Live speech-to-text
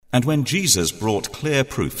And when Jesus brought clear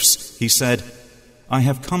proofs, he said, I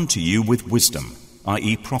have come to you with wisdom,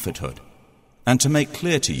 i.e. prophethood, and to make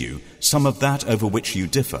clear to you some of that over which you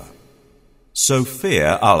differ. So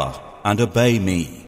fear Allah and obey me.